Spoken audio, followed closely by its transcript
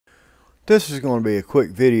This is going to be a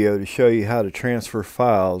quick video to show you how to transfer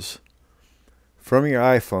files from your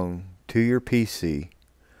iPhone to your PC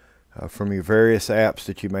from your various apps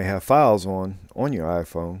that you may have files on your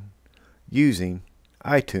iPhone using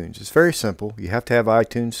iTunes. It's very simple. You have to have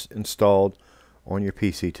iTunes installed on your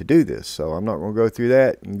PC to do this. So I'm not going to go through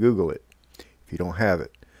that and Google it if you don't have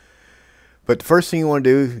it. But the first thing you want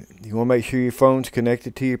to do, you want to make sure your phone's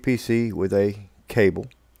connected to your PC with a cable,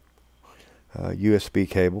 USB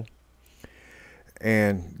cable,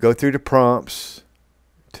 and go through the prompts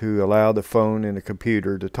to allow the phone and the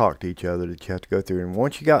computer to talk to each other that you have to go through. And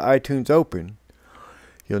once you got iTunes open,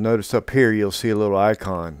 you'll notice up here you'll see a little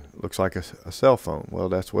icon. Looks like a cell phone. Well,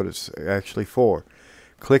 that's what it's actually for.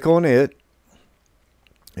 Click on it,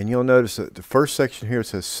 and you'll notice that the first section here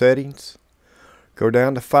says Settings. Go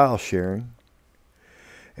down to File Sharing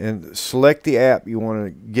and select the app you want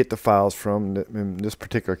to get the files from. In this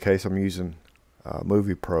particular case, I'm using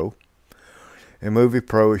Movie Pro. And Movie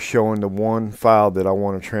Pro is showing the one file that I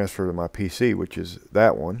want to transfer to my PC, which is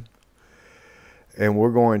that one. And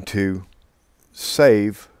we're going to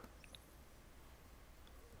save.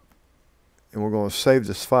 And we're going to save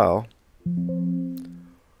this file.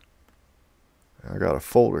 I got a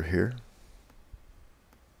folder here.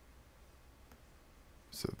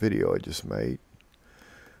 It's a video I just made.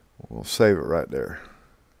 We'll save it right there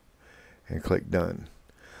and click done.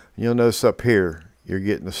 You'll notice up here you're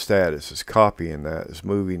getting the status. It's copying that, it's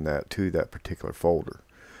moving that to that particular folder.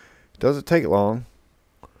 It doesn't take long.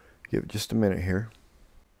 Give it just a minute here.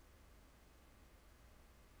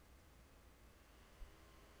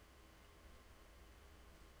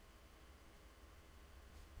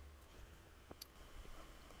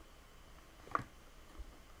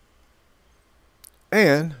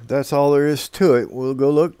 And that's all there is to it. We'll go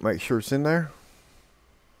look, make sure it's in there.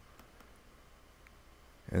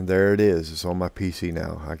 And there it is. It's on my PC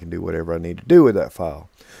now. I can do whatever I need to do with that file.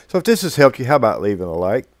 So if this has helped you, how about leaving a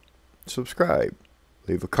like, subscribe,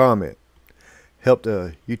 leave a comment. Help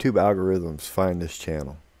the YouTube algorithms find this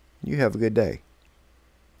channel. You have a good day.